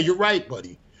 So yeah, you're right,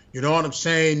 buddy. You know what I'm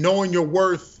saying? Knowing your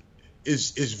worth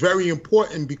is very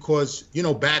important because,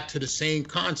 back to the same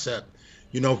concept,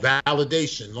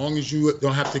 validation. As long as you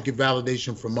don't have to get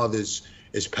validation from others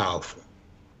is powerful.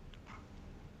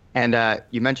 And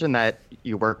you mentioned that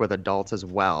you work with adults as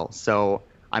well. So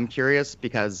I'm curious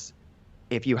because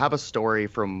if you have a story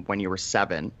from when you were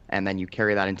 7 and then you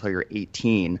carry that until you're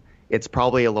 18, it's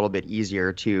probably a little bit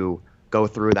easier to go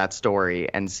through that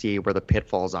story and see where the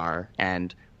pitfalls are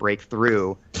and break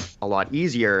through a lot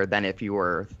easier than if you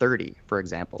were 30, for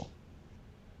example.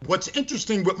 What's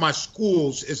interesting with my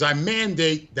schools is I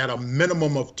mandate that a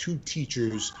minimum of 2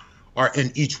 teachers are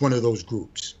in each one of those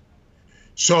groups.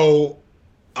 So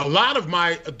a lot of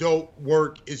my adult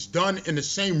work is done in the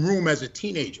same room as a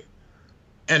teenager.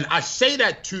 And I say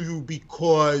that to you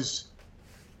because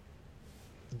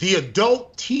the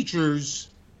adult teachers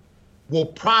will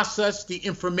process the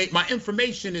information. My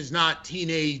information is not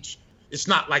teenage. It's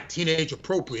not like teenage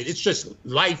appropriate. It's just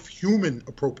life human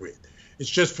appropriate. It's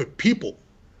just for people.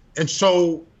 And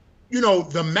so,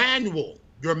 your manual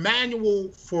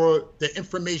for the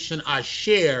information I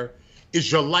share is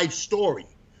your life story.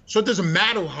 So it doesn't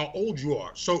matter how old you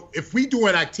are. So if we do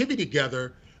an activity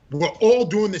together, we're all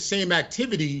doing the same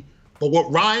activity, but what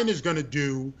Ryan is going to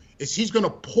do is he's going to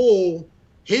pull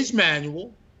his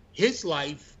manual, his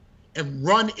life, and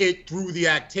run it through the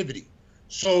activity.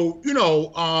 So,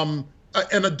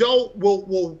 an adult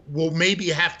will maybe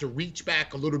have to reach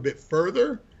back a little bit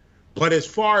further, but as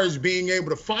far as being able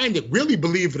to find it, really,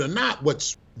 believe it or not,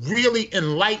 what's really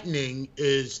enlightening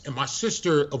is, and my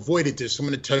sister avoided this, I'm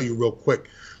going to tell you real quick.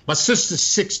 My sister's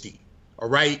 60, all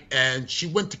right? And she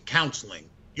went to counseling.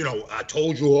 I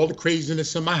told you all the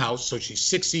craziness in my house. So she's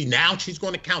 60. Now she's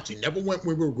going to counseling. Never went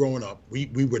when we were growing up. We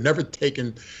were never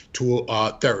taken to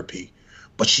therapy.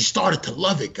 But she started to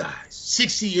love it, guys.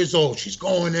 60 years old. She's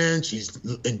going in. She's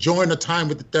enjoying her time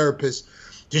with the therapist.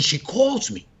 Then she calls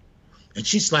me. And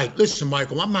she's like, listen,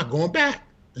 Michael, I'm not going back.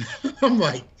 I'm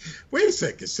like, wait a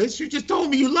second, sis. You just told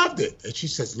me you loved it. And she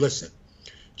says, listen.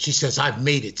 She says, I've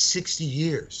made it 60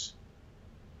 years.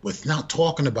 with not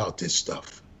talking about this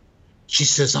stuff. She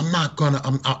says, I'm not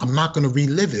gonna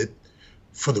relive it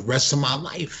for the rest of my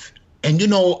life. And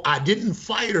I didn't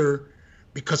fight her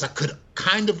because I could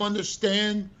kind of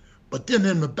understand, but then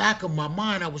in the back of my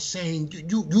mind, I was saying,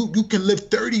 you can live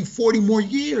 30, 40 more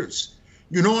years.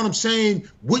 You know what I'm saying?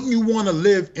 Wouldn't you want to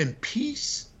live in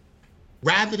peace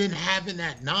rather than having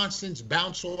that nonsense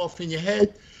bounce off in your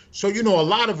head? So, a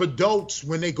lot of adults,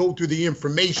 when they go through the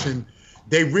information,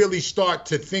 they really start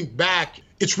to think back.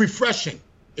 It's refreshing.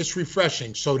 It's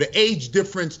refreshing. So the age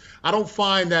difference, I don't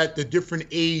find that the different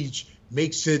age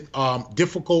makes it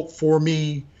difficult for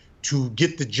me to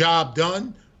get the job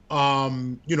done.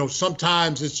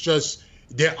 Sometimes it's just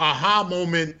their aha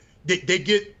moment. They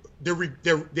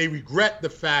regret the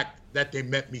fact that they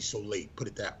met me so late. Put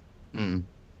it that way. Mm.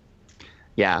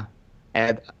 Yeah.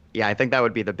 And yeah, I think that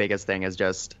would be the biggest thing is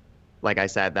just, like I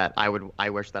said, that I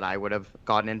wish that I would have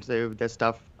gotten into this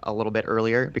stuff a little bit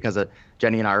earlier because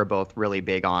Jenny and I are both really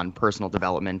big on personal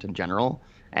development in general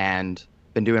and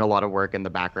been doing a lot of work in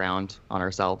the background on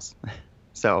ourselves.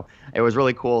 So it was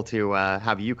really cool to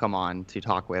have you come on to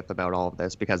talk with about all of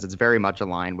this because it's very much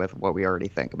aligned with what we already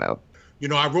think about.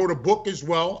 I wrote a book as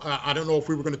well. I don't know if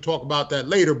we were going to talk about that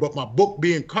later, but my book,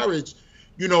 Be Encouraged,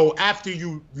 after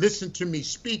you listen to me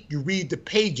speak, you read the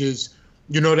pages,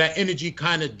 that energy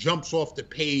kind of jumps off the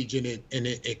page and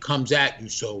it comes at you.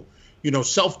 So,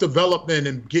 self-development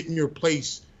and getting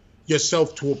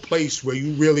yourself to a place where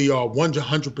you really are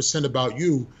 100% about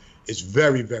you is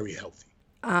very, very healthy.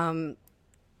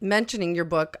 Mentioning your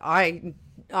book, I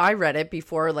read it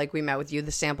before, like we met with you,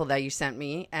 the sample that you sent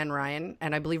me and Ryan,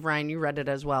 and I believe Ryan, you read it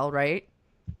as well, right?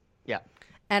 Yeah.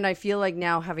 And I feel like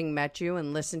now having met you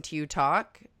and listened to you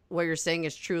talk, what you're saying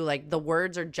is true. Like the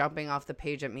words are jumping off the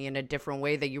page at me in a different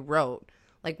way that you wrote.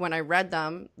 Like when I read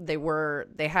them, they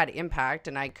had impact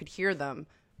and I could hear them.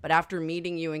 But after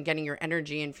meeting you and getting your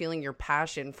energy and feeling your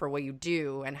passion for what you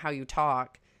do and how you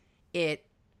talk, it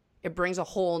brings a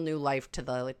whole new life to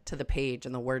the page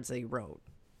and the words that you wrote.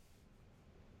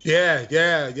 Yeah.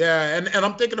 And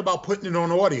I'm thinking about putting it on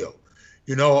audio.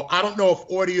 I don't know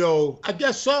if audio, I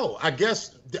guess so. I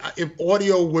guess if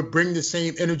audio would bring the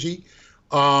same energy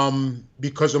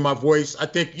because of my voice. I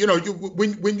think,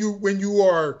 when you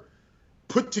are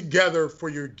put together for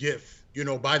your gift,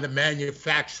 by the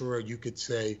manufacturer, you could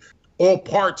say, all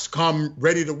parts come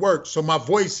ready to work. So my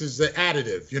voice is the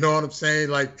additive, you know what I'm saying?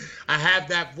 Like I have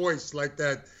that voice like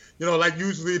that, like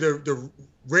usually the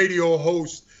radio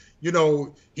host,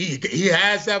 he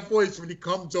has that voice when he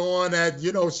comes on at,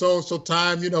 so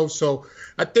time, so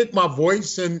I think my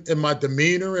voice and my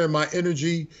demeanor and my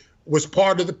energy was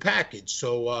part of the package.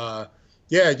 So,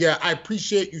 yeah, I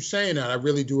appreciate you saying that. I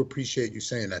really do appreciate you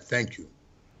saying that. Thank you.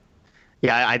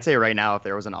 Yeah, I'd say right now, if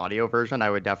there was an audio version, I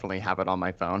would definitely have it on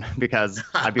my phone because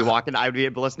I'd be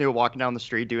able to listen to it walking down the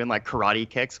street doing like karate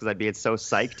kicks because I'd be so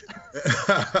psyched.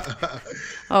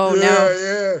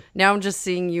 Now I'm just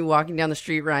seeing you walking down the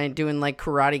street, Ryan, doing like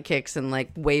karate kicks and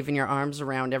like waving your arms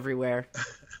around everywhere.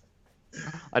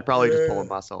 I'd probably just pull a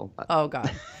muscle. But. Oh, God.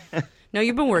 No,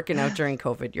 you've been working out during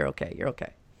COVID. You're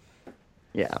okay.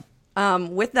 Yeah.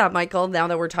 With that, Michael, now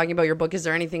that we're talking about your book, is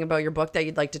there anything about your book that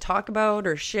you'd like to talk about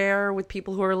or share with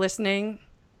people who are listening?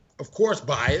 Of course,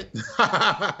 buy it.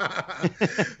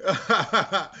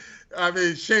 I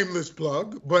mean, shameless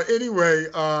plug. But anyway,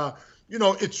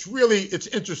 it's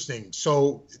interesting.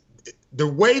 So the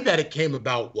way that it came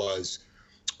about was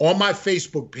on my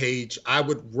Facebook page, I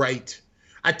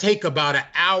take about an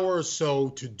hour or so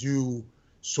to do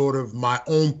sort of my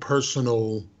own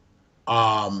personal,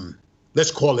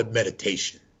 let's call it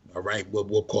meditation. All right.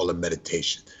 We'll call it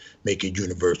meditation, make it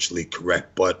universally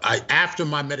correct. But after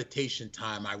my meditation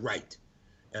time, I write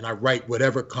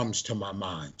whatever comes to my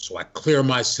mind. So I clear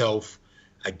myself.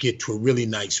 I get to a really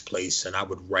nice place and I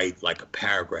would write like a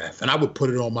paragraph and I would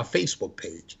put it on my Facebook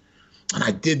page. And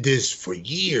I did this for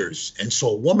years. And so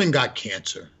a woman got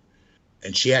cancer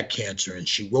and she had cancer and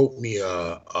she wrote me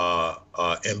a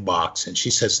inbox and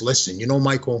she says, listen,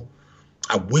 Michael,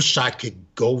 I wish I could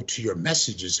go to your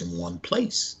messages in one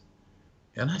place.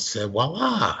 And I said,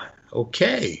 voila,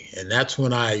 okay. And that's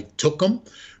when I took them.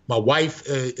 My wife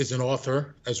is an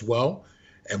author as well.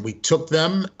 And we took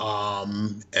them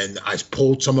and I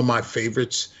pulled some of my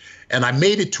favorites. And I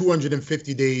made it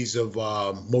 250 days of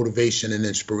motivation and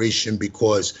inspiration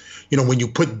because, when you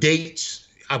put dates,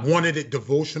 I wanted it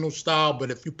devotional style. But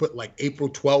if you put like April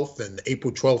 12th and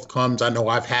April 12th comes, I know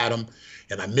I've had them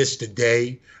and I missed a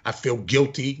day. I feel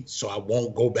guilty, so I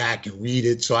won't go back and read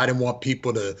it. So I didn't want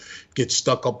people to get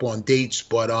stuck up on dates.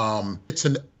 But it's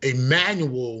a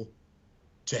manual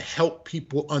to help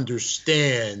people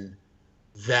understand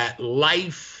that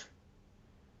life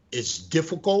is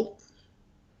difficult,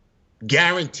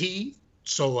 guaranteed.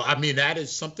 So, I mean, that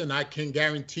is something I can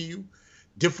guarantee you.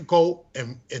 Difficult,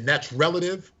 and that's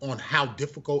relative on how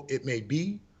difficult it may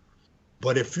be.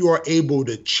 But if you are able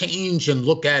to change and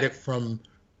look at it from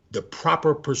the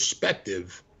proper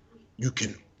perspective, you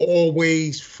can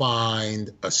always find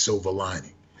a silver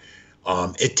lining.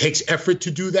 It takes effort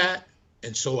to do that.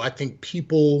 And so I think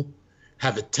people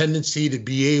have a tendency to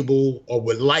be able or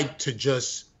would like to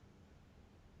just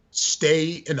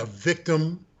stay in a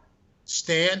victim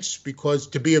stance, because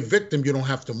to be a victim, you don't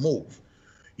have to move.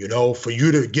 You know, for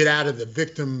you to get out of the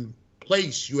victim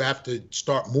place, you have to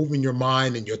start moving your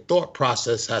mind, and your thought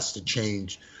process has to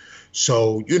change.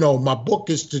 So, you know, my book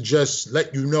is to just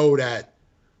let you know that,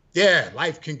 yeah,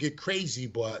 life can get crazy,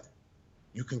 but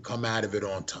you can come out of it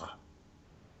on top.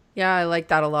 Yeah, I like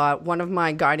that a lot. One of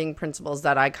my guiding principles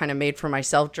that I kind of made for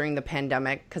myself during the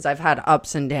pandemic, because I've had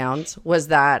ups and downs, was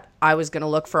that I was going to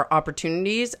look for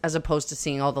opportunities as opposed to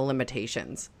seeing all the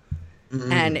limitations.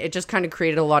 Mm-hmm. And it just kind of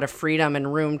created a lot of freedom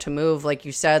and room to move. Like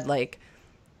you said, like,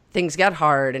 things get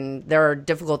hard and there are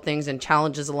difficult things and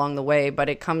challenges along the way, but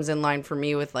it comes in line for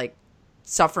me with, like,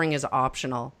 suffering is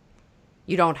optional.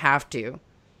 You don't have to.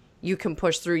 You can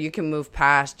push through, you can move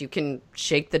past, you can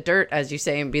shake the dirt, as you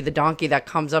say, and be the donkey that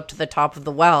comes up to the top of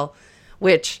the well,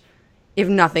 which, if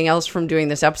nothing else from doing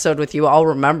this episode with you, I'll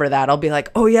remember that. I'll be like,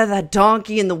 oh yeah, that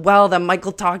donkey in the well that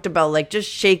Michael talked about, like, just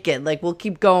shake it, like, we'll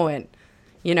keep going,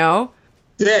 you know?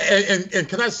 Yeah, and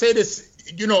can I say this?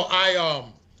 You know, I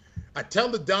tell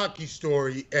the donkey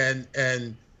story, and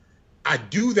I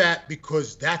do that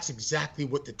because that's exactly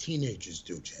what the teenagers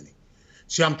do, Jenny.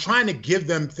 See, I'm trying to give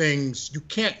them things.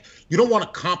 You don't want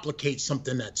to complicate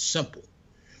something that's simple.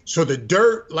 So the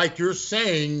dirt, like you're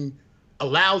saying,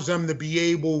 allows them to be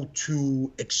able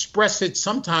to express it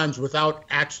sometimes without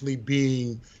actually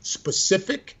being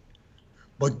specific,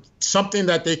 but something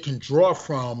that they can draw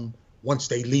from once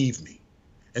they leave me.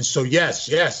 And so,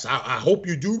 yes, I hope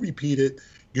you do repeat it.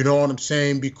 You know what I'm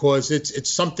saying? Because it's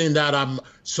something that I'm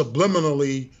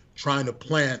subliminally trying to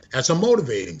plant as a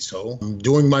motivating. So I'm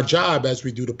doing my job as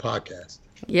we do the podcast.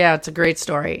 Yeah, it's a great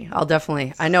story.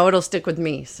 I know it'll stick with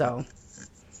me. So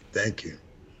thank you.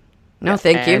 No,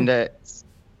 thank you. And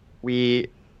we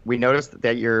noticed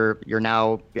that you're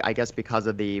now, I guess because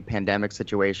of the pandemic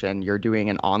situation, you're doing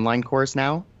an online course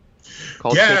now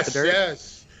called Shake the Dirt.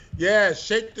 Yes,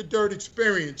 Shake the Dirt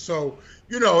experience. So,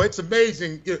 you know, it's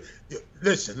amazing.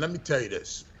 Listen, let me tell you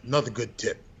this. Another good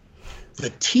tip. The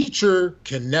teacher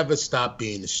can never stop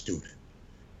being a student.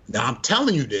 Now, I'm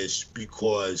telling you this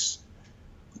because,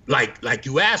 like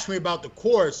you asked me about the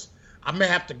course, I may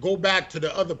have to go back to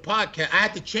the other podcast. I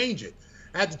had to change it.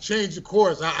 I had to change the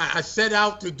course. I set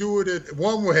out to do it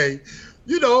one way,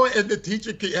 you know, and the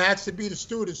teacher has to be the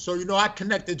student. So, you know, I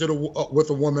connected with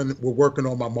a woman. We're working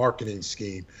on my marketing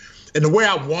scheme. And the way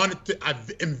I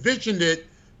envisioned it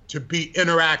to be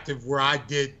interactive, where I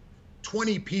did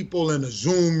 20 people in a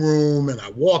Zoom room, and I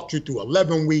walked you through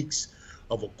 11 weeks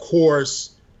of a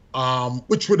course,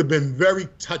 which would have been very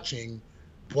touching.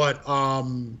 But,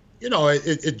 you know,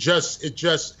 it just,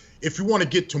 if you want to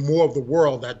get to more of the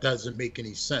world, that doesn't make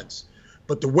any sense.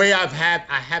 But the way I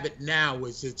have it now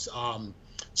is it's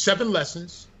 7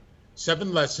 lessons,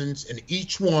 and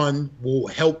each one will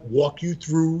help walk you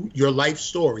through your life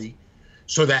story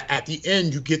so that at the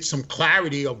end you get some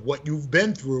clarity of what you've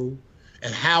been through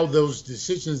and how those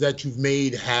decisions that you've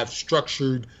made have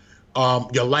structured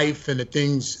your life and the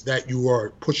things that you are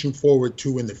pushing forward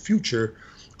to in the future.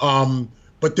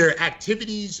 But there are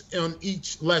activities on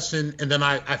each lesson, and then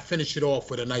I finish it off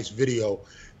with a nice video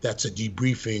that's a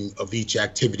debriefing of each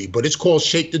activity. But it's called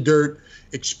Shake the Dirt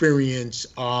Experience.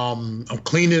 I'm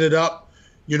cleaning it up,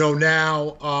 you know,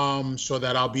 now, so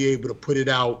that I'll be able to put it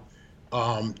out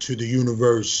to the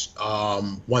universe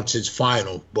once it's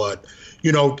final. But,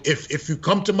 you know, if you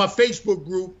come to my Facebook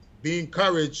group, Be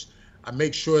Encouraged, I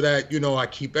make sure that, you know, I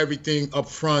keep everything up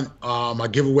front. I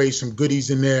give away some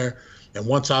goodies in there. And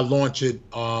once I launch it,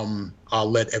 I'll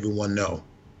let everyone know.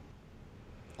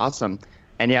 Awesome.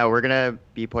 And yeah, we're going to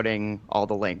be putting all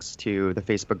the links to the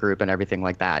Facebook group and everything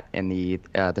like that in the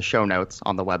show notes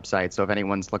on the website. So if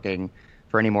anyone's looking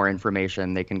for any more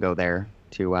information, they can go there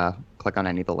to click on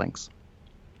any of the links.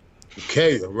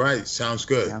 Okay. All right. Sounds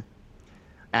good. Yeah.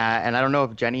 And I don't know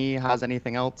if Jenny has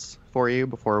anything else for you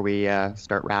before we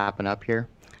start wrapping up here.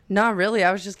 Not really.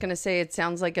 I was just going to say, it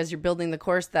sounds like as you're building the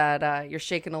course that you're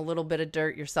shaking a little bit of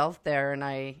dirt yourself there. And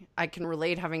I can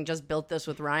relate, having just built this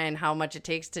with Ryan, how much it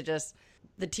takes to just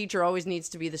the teacher always needs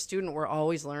to be the student. We're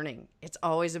always learning. It's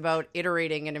always about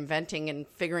iterating and inventing and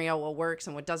figuring out what works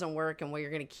and what doesn't work and what you're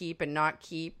going to keep and not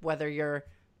keep, whether you're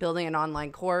building an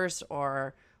online course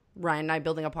or Ryan and I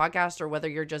building a podcast, or whether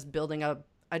you're just building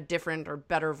a different or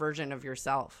better version of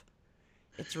yourself.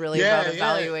 It's really about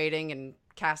evaluating and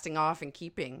casting off and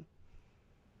keeping.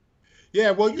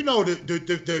 Yeah, well,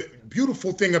 the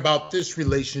beautiful thing about this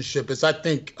relationship is I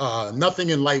think nothing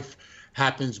in life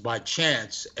happens by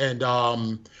chance. And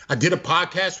I did a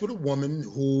podcast with a woman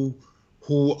who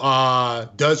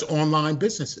does online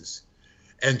businesses.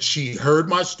 And she heard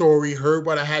my story, heard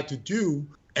what I had to do,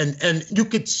 and you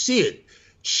could see it.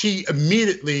 She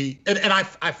immediately, and I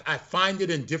find it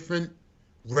in different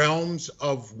realms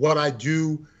of what I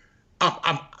do.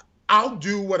 I'll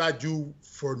do what I do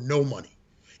for no money.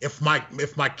 If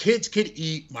my kids could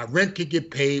eat, my rent could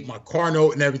get paid, my car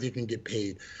note and everything can get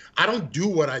paid. I don't do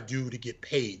what I do to get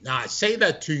paid. Now, I say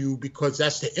that to you because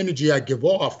that's the energy I give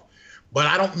off, but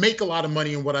I don't make a lot of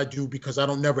money in what I do because I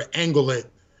don't never angle it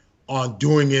on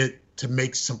doing it to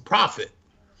make some profit.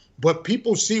 But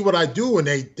people see what I do and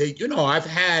they I've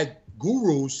had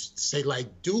gurus say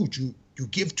like, dude, you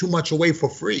give too much away for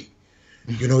free.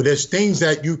 There's things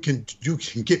that you can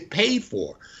get paid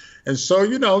for. And so,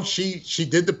 she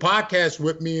did the podcast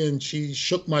with me and she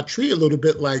shook my tree a little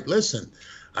bit like, listen,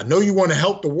 I know you want to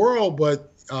help the world,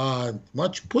 but why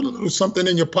don't you put a little something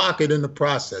in your pocket in the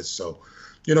process? So,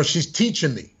 she's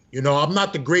teaching me. I'm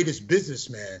not the greatest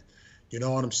businessman. You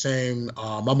know what I'm saying?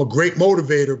 I'm a great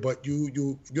motivator, but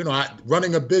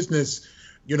running a business,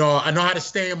 I know how to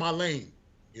stay in my lane,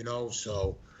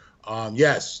 So,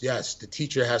 yes, the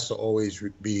teacher has to always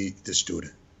be the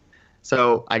student.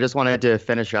 So I just wanted to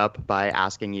finish up by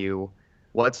asking you,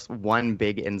 what's one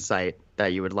big insight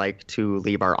that you would like to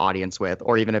leave our audience with,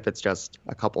 or even if it's just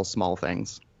a couple small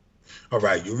things? All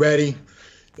right, you ready?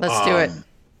 Let's do it.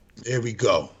 Here we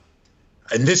go.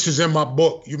 And this is in my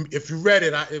book. If you read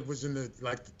it, it was in the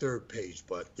third page,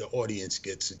 but your audience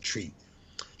gets a treat.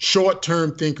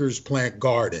 Short-term thinkers plant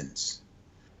gardens.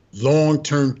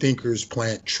 Long-term thinkers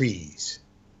plant trees.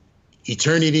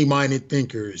 Eternity-minded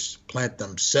thinkers plant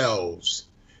themselves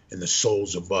in the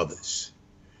souls of others.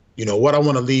 What I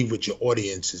want to leave with your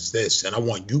audience is this, and I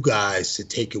want you guys to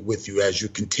take it with you as you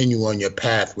continue on your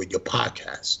path with your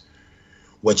podcast.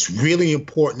 What's really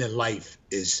important in life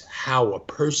is how a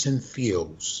person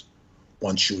feels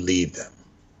once you leave them.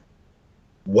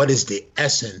 What is the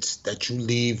essence that you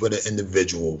leave with an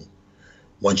individual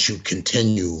once you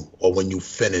continue or when you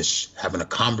finish having a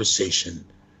conversation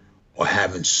or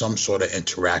having some sort of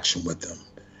interaction with them?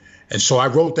 And so I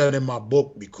wrote that in my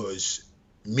book because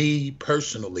me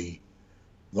personally,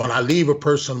 when I leave a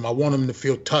person, I want them to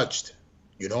feel touched.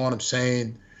 You know what I'm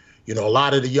saying? A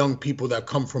lot of the young people that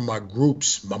come from my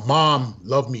groups, my mom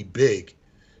loved me big.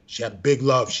 She had big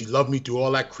love. She loved me through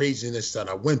all that craziness that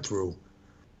I went through.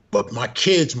 But my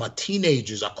kids, my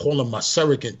teenagers, I call them my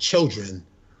surrogate children,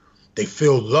 they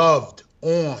feel loved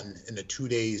on in the 2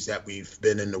 days that we've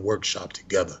been in the workshop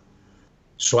together.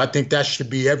 So I think that should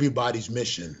be everybody's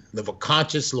mission. Live a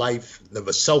conscious life, live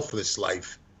a selfless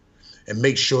life, and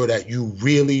make sure that you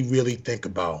really, really think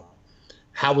about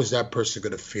how is that person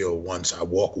going to feel once I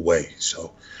walk away.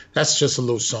 So that's just a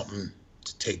little something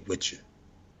to take with you.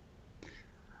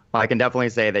 Well, I can definitely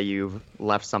say that you've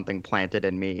left something planted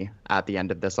in me at the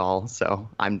end of this all. So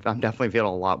I'm definitely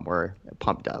feeling a lot more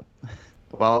pumped up.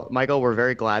 Well, Michael, we're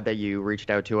very glad that you reached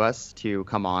out to us to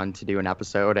come on to do an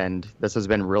episode, and this has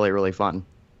been really, really fun.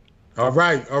 All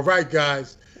right,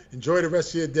 guys. Enjoy the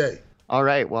rest of your day. All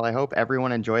right. Well, I hope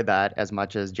everyone enjoyed that as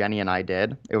much as Jenny and I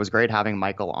did. It was great having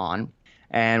Michael on,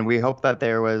 and we hope that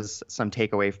there was some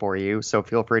takeaway for you. So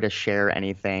feel free to share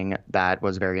anything that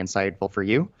was very insightful for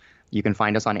you. You can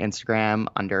find us on Instagram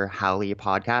under Hali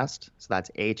Podcast. So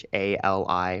that's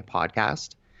HALI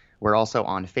Podcast. We're also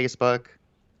on Facebook.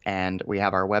 And we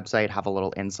have our website,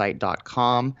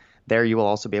 havealittleinsight.com. There you will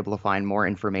also be able to find more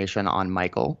information on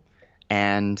Michael.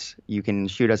 And you can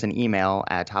shoot us an email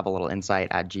at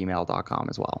havealittleinsight@gmail.com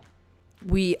as well.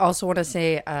 We also want to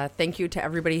say thank you to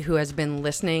everybody who has been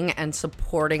listening and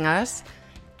supporting us.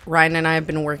 Ryan and I have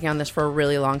been working on this for a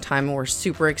really long time, and we're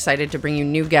super excited to bring you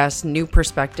new guests, new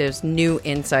perspectives, new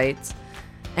insights.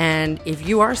 And if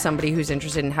you are somebody who's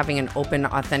interested in having an open,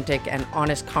 authentic, and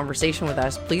honest conversation with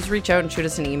us, please reach out and shoot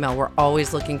us an email. We're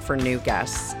always looking for new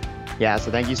guests. Yeah,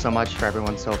 so thank you so much for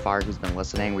everyone so far who's been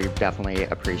listening. We definitely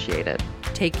appreciate it.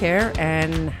 Take care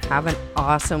and have an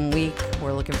awesome week.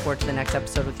 We're looking forward to the next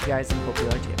episode with you guys and hope you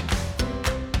are too.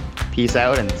 Peace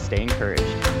out and stay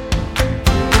encouraged.